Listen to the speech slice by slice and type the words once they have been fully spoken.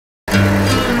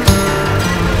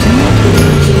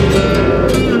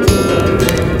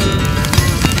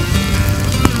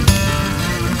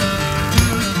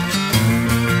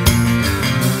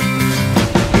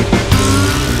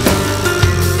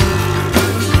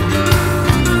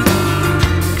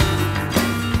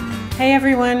Hey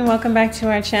everyone, welcome back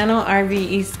to our channel, RV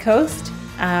East Coast.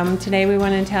 Today we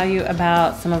want to tell you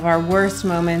about some of our worst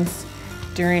moments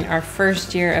during our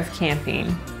first year of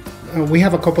camping. We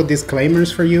have a couple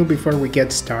disclaimers for you before we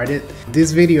get started.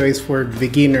 This video is for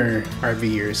beginner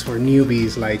RVers, for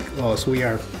newbies like us. We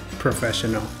are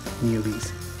professional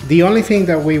newbies. The only thing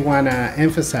that we want to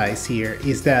emphasize here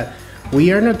is that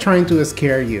we are not trying to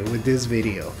scare you with this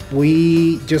video.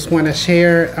 We just want to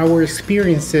share our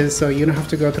experiences so you don't have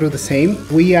to go through the same.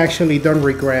 We actually don't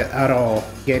regret at all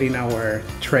getting our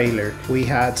trailer. We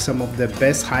had some of the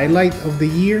best highlight of the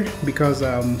year because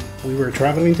we were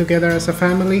traveling together as a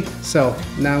family. So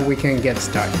now we can get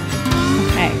started.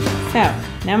 Okay, so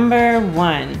number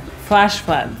one, flash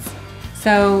floods.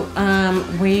 So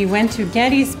we went to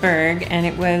Gettysburg and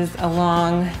it was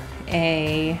along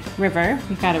a river.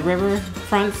 We got a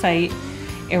riverfront site.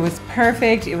 It was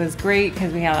perfect. It was great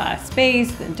because we had a lot of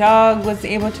space. The dog was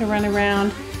able to run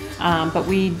around, but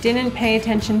we didn't pay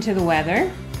attention to the weather.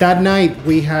 That night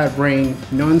we had rain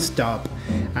non-stop,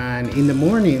 and in the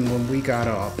morning when we got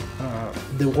up,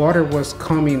 the water was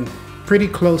coming pretty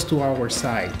close to our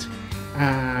site,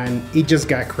 and it just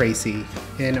got crazy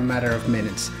in a matter of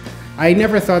minutes. I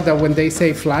never thought that when they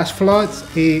say flash floods,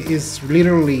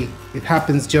 it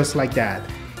happens just like that.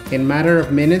 In a matter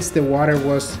of minutes, the water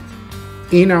was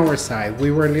in our side.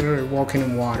 We were literally walking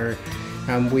in water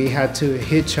and we had to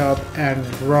hitch up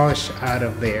and rush out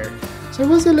of there. So it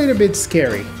was a little bit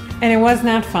scary. And it was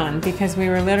not fun because we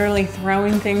were literally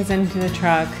throwing things into the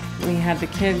truck. We had the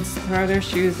kids throw their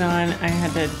shoes on. I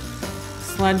had to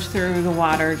sludge through the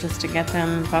water just to get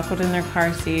them buckled in their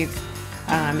car seats.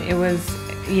 It was,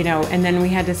 you know, and then we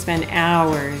had to spend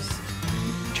hours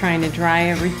trying to dry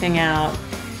everything out,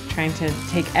 trying to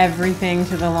take everything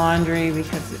to the laundry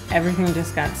because everything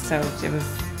just got soaked. It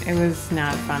was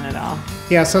not fun at all.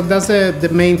 Yeah, so that's the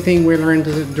main thing we learned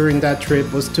during that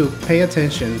trip was to pay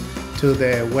attention to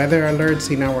the weather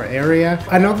alerts in our area.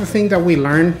 Another thing that we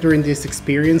learned during this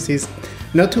experience is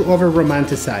not to over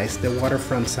romanticize the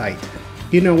waterfront site.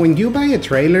 You know, when you buy a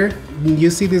trailer, you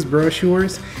see these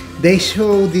brochures, they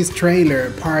show this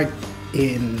trailer parked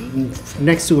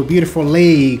next to a beautiful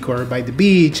lake or by the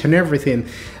beach and everything.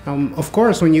 Of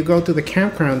course, when you go to the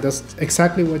campground, that's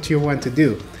exactly what you want to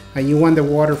do, and you want the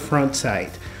waterfront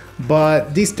site.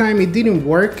 But this time it didn't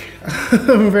work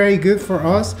very good for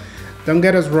us. Don't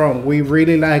get us wrong, we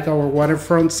really like our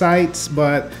waterfront sites,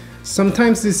 but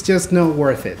sometimes it's just not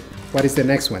worth it. What is the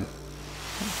next one?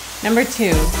 Number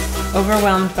two,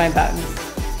 overwhelmed by bugs.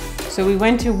 So we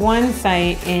went to one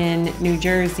site in New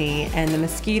Jersey and the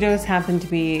mosquitoes happened to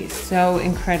be so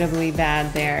incredibly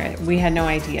bad there. We had no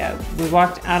idea. We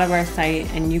walked out of our site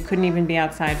and you couldn't even be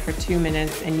outside for 2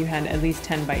 minutes and you had at least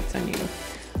 10 bites on you.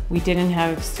 We didn't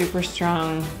have super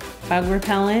strong bug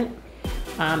repellent.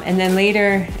 And then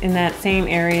later in that same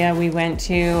area, we went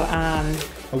to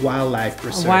a wildlife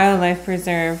preserve. A wildlife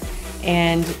preserve,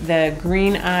 and the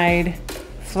green-eyed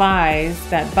flies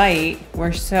that bite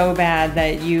were so bad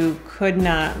that you could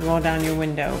not roll down your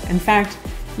window. In fact,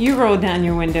 you rolled down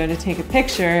your window to take a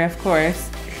picture, of course,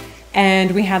 and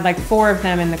we had like 4 of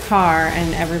them in the car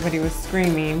and everybody was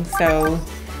screaming. So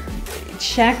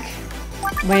check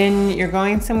when you're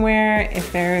going somewhere if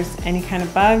there's any kind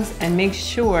of bugs and make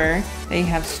sure that you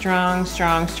have strong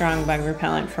bug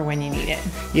repellent for when you need it.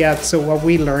 Yeah, so what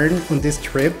we learned on this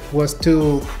trip was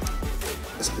to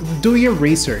do your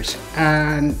research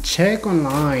and check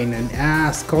online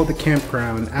and call the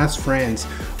campground, ask friends,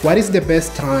 what is the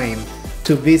best time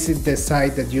to visit the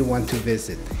site that you want to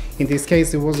visit. In this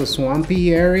case, it was a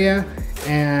swampy area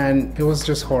and it was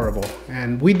just horrible.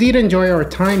 And we did enjoy our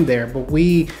time there, but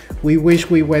we wish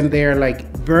we went there like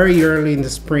very early in the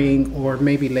spring or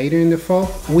maybe later in the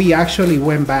fall. We actually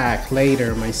went back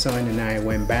later, my son and I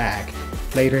went back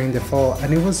later in the fall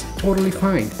and it was totally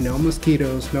fine. No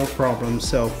mosquitoes, no problems.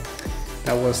 So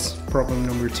that was problem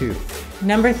number 2.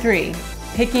 Number 3,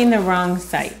 picking the wrong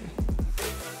site.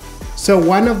 So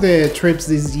one of the trips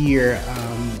this year,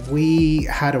 we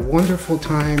had a wonderful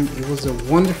time. It was a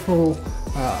wonderful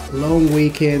long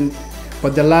weekend,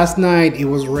 but the last night it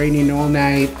was raining all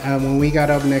night, and when we got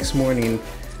up next morning,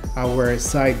 our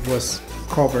site was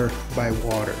covered by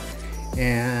water.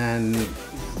 And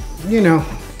you know,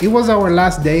 it was our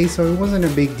last day, so it wasn't a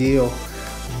big deal,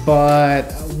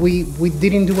 but we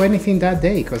didn't do anything that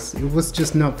day because it was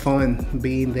just not fun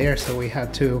being there, so we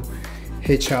had to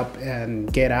hitch up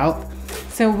and get out.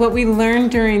 So what we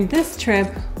learned during this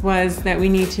trip was that we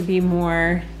need to be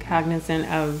more cognizant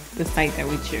of the site that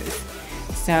we choose.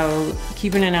 So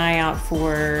keeping an eye out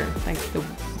for like the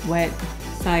wet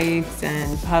sites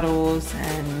and puddles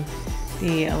and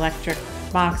the electric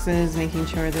boxes, making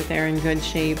sure that they're in good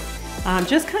shape.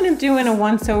 Just kind of doing a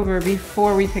once over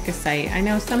before we pick a site. I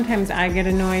know sometimes I get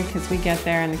annoyed because we get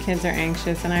there and the kids are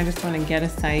anxious and I just want to get a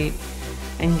site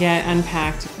and get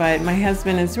unpacked. But my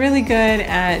husband is really good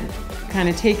at kind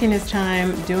of taking his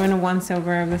time, doing a once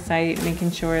over of the site,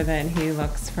 making sure that he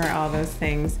looks for all those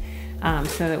things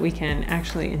so that we can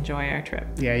actually enjoy our trip.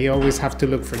 Yeah, you always have to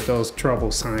look for those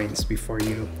trouble signs before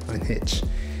you unhitch.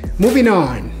 Moving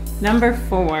on. Number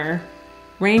 4,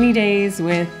 rainy days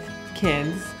with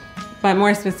kids, but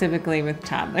more specifically with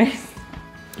toddlers.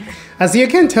 As you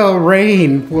can tell,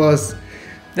 rain was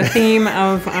the theme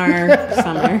of our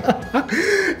summer.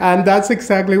 And that's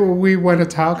exactly what we want to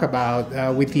talk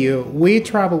about with you. We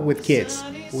travel with kids.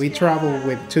 We travel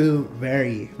with 2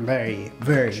 very, very,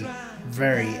 very,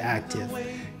 very active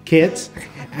kids.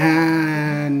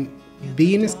 And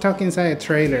being stuck inside a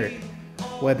trailer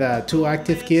with 2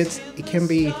 active kids, it can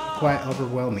be quite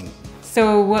overwhelming.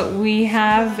 So what we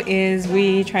have is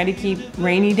we try to keep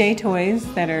rainy day toys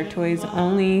that are toys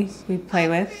only we play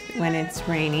with when it's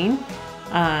raining.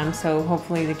 So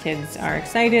hopefully the kids are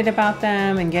excited about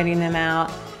them and getting them out.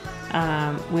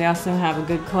 We also have a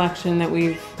good collection that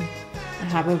we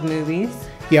have of movies.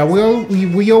 Yeah,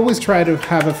 we always try to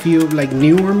have a few like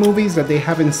newer movies that they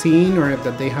haven't seen or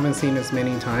that they haven't seen as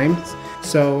many times.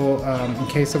 So in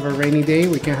case of a rainy day,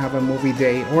 we can have a movie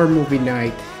day or movie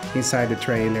night inside the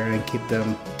trailer and keep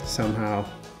them somehow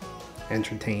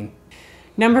entertained.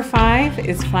 Number 5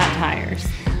 is flat tires.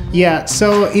 Yeah,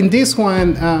 so in this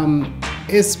one,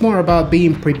 it's more about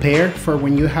being prepared for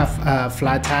when you have a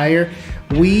flat tire.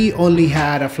 We only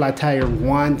had a flat tire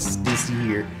once this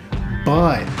year,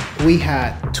 but we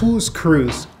had 2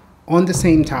 screws on the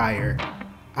same tire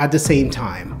at the same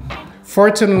time.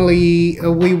 Fortunately,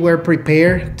 we were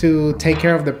prepared to take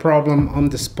care of the problem on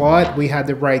the spot. We had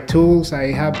the right tools.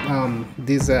 I have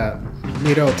this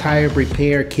little tire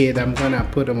repair kit. I'm gonna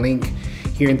put a link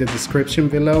here in the description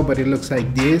below, but it looks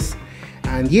like this.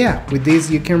 And yeah, with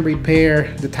this you can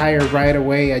repair the tire right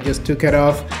away. I just took it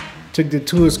off, took the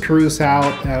 2 screws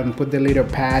out, put the little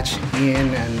patch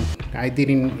in, and I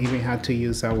didn't even have to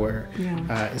use our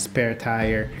spare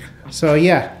tire. So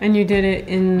yeah. And you did it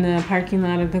in the parking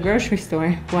lot of the grocery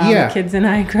store while the kids and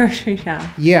I grocery shop.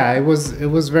 Yeah, it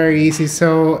was very easy.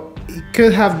 So it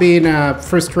could have been a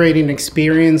frustrating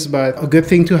experience, but a good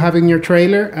thing to have in your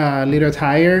trailer, a little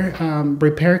tire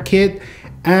repair kit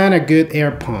and a good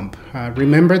air pump.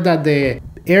 Remember that the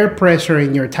air pressure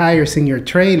in your tires in your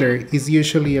trailer is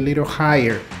usually a little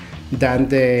higher than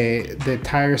the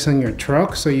tires on your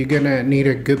truck, so you're gonna need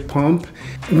a good pump.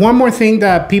 One more thing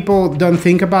that people don't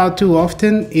think about too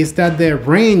often is that the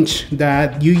wrench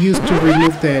that you use to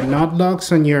remove the nut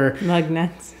locks on your lug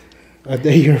nuts. How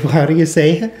do you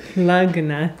say it? Lug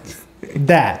nuts.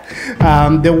 That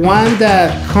the one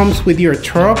that comes with your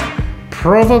truck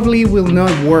probably will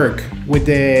not work with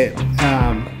the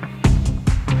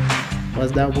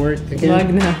what's that word again?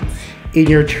 Lug nuts. In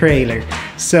your trailer.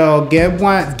 So get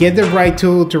the right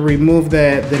tool to remove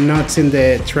the nuts in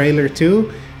the trailer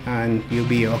too, and you'll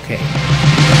be okay.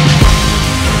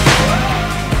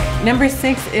 Number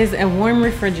 6 is a warm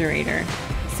refrigerator.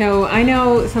 So I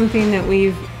know something that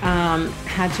we've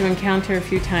had to encounter a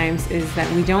few times is that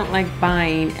we don't like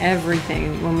buying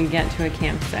everything when we get to a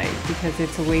campsite because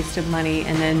it's a waste of money,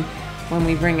 and then when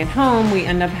we bring it home we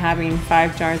end up having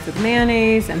 5 jars of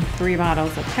mayonnaise and 3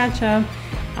 bottles of ketchup.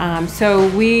 So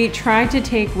we try to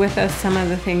take with us some of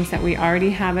the things that we already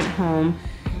have at home,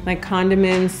 like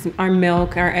condiments, our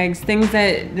milk, our eggs, things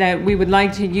that we would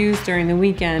like to use during the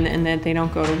weekend and that they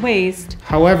don't go to waste.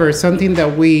 However, something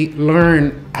that we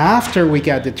learned after we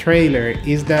got the trailer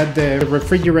is that the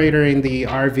refrigerator in the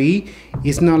RV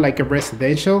is not like a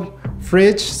residential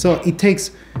fridge, so it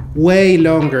takes way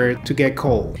longer to get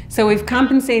cold. So we've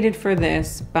compensated for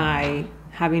this by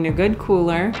having a good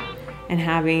cooler and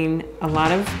having a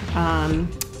lot of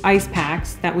ice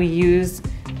packs that we use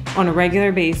on a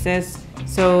regular basis.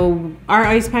 So our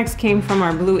ice packs came from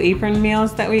our Blue Apron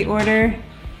meals that we order.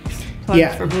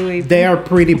 Yeah, for Blue Apron. They are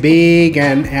pretty big,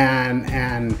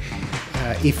 and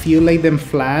if you lay them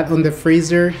flat on the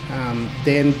freezer,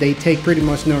 then they take pretty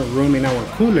much no room in our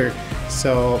cooler.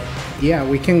 So yeah,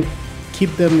 we can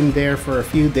keep them in there for a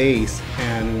few days,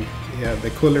 and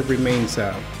the cooler remains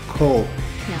cold.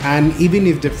 Yeah. And even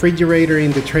if the refrigerator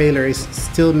in the trailer is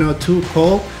still not too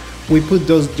cold, we put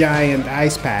those giant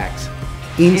ice packs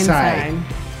inside.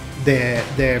 the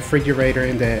refrigerator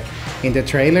in the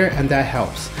trailer, and that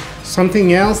helps.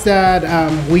 Something else that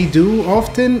we do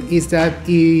often is that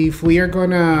if we are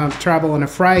gonna travel on a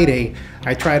Friday,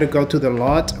 I try to go to the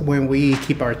lot when we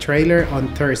keep our trailer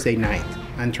on Thursday night.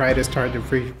 and try to start the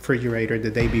refrigerator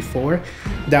the day before.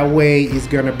 That way it's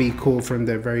gonna be cool from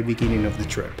the very beginning of the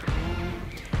trip.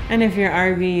 And if your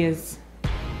RV is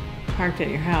parked at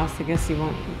your house, I guess you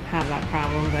won't have that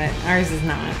problem, but ours is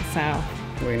not, so.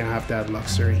 We don't have that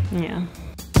luxury. Yeah.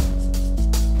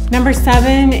 Number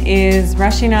 7 is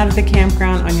rushing out of the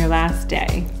campground on your last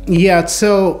day. Yeah,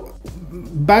 so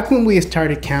back when we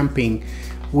started camping,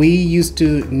 we used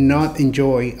to not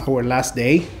enjoy our last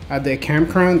day at the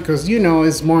campground because, you know,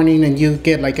 it's morning and you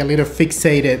get like a little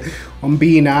fixated on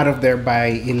being out of there by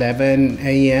 11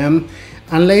 a.m.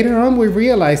 And later on, we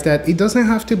realized that it doesn't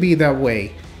have to be that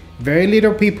way. Very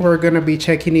little people are going to be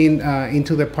checking in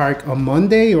into the park on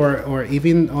Monday or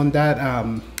even on that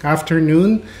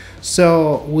afternoon.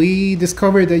 So we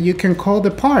discovered that you can call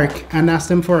the park and ask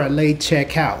them for a late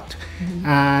checkout.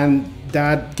 And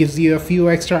that gives you a few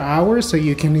extra hours so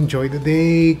you can enjoy the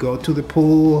day, go to the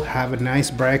pool, have a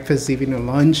nice breakfast, even a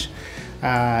lunch,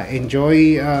 enjoy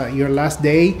your last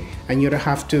day, and you don't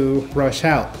have to rush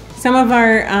out. Some of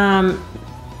our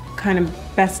kind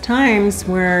of best times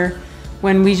were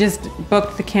when we just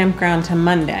booked the campground to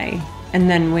Monday and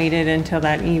then waited until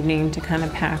that evening to kind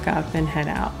of pack up and head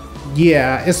out.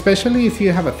 Yeah, especially if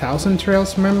you have a Thousand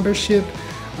Trails membership,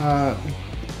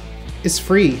 it's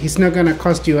free. It's not gonna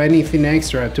cost you anything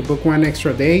extra to book one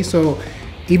extra day. So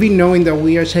even knowing that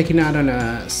we are checking out on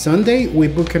a Sunday, we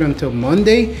book it until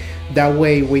Monday. That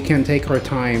way we can take our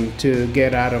time to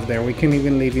get out of there. We can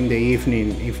even leave in the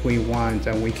evening if we want,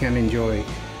 and we can enjoy,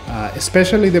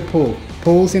 especially the pool.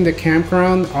 Pools in the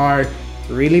campground are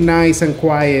really nice and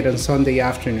quiet on Sunday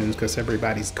afternoons because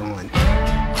everybody's gone.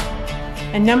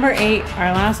 And number 8,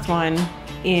 our last one,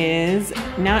 is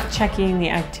not checking the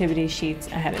activity sheets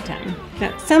ahead of time.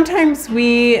 Now, sometimes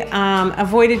we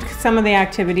avoided some of the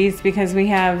activities because we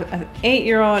have an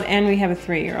 8-year-old and we have a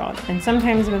 3-year-old. And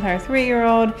sometimes with our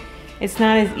 3-year-old, it's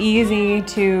not as easy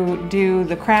to do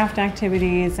the craft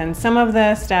activities and some of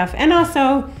the stuff. And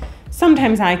also,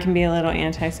 sometimes I can be a little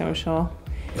antisocial.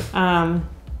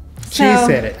 She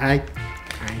said it. I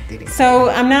didn't. So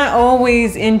I'm not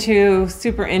always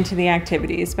super into the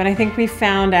activities, but I think we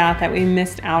found out that we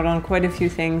missed out on quite a few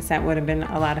things that would have been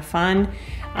a lot of fun.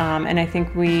 And I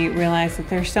think we realized that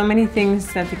there's so many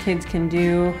things that the kids can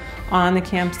do on the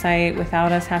campsite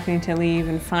without us having to leave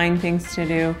and find things to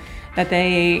do, that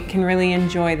they can really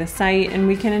enjoy the site and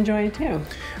we can enjoy it too.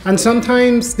 And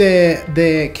sometimes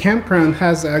the campground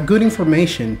has good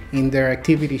information in their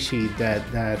activity sheet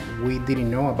that we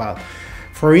didn't know about.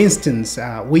 For instance,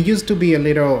 we used to be a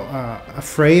little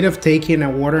afraid of taking a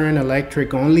water and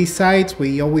electric only sites.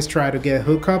 We always try to get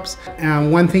hookups.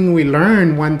 And one thing we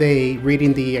learned one day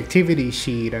reading the activity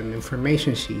sheet and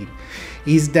information sheet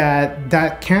is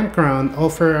that campground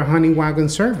offer a honey wagon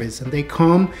service, and they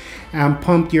come and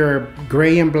pump your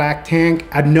gray and black tank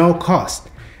at no cost.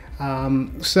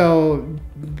 So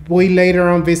we later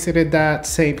on visited that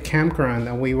same campground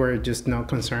and we were just not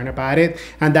concerned about it,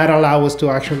 and that allowed us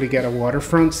to actually get a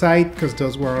waterfront site because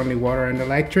those were only water and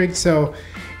electric. So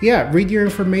yeah, read your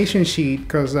information sheet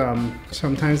because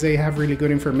sometimes they have really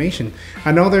good information.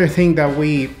 Another thing that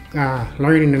we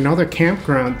learned in another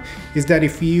campground is that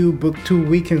if you book 2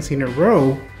 weekends in a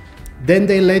row, then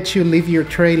they let you leave your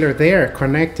trailer there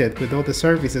connected with all the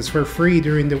services for free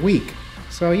during the week.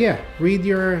 So yeah, read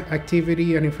your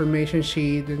activity and information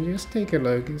sheet and just take a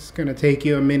look. It's gonna take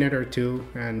you a minute or two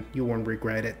and you won't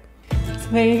regret it. So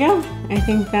there you go. I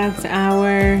think that's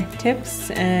our tips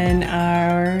and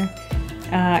our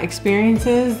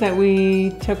experiences that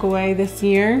we took away this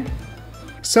year.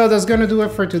 So that's gonna do it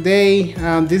for today.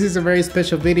 This is a very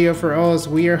special video for us.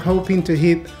 We are hoping to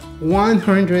hit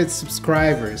 100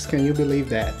 subscribers. Can you believe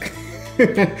that?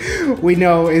 We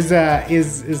know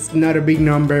it's not a big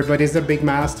number, but it's a big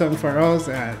milestone for us.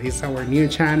 It's our new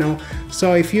channel.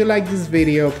 So if you like this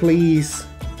video, please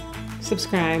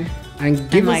subscribe and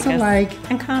give us a like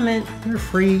and comment. They're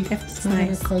free. If it's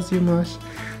nice. Not gonna cost you much.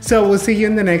 So we'll see you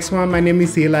in the next one. My name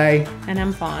is Eli. And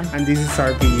I'm Fawn. And this is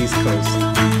RV East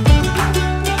Coast.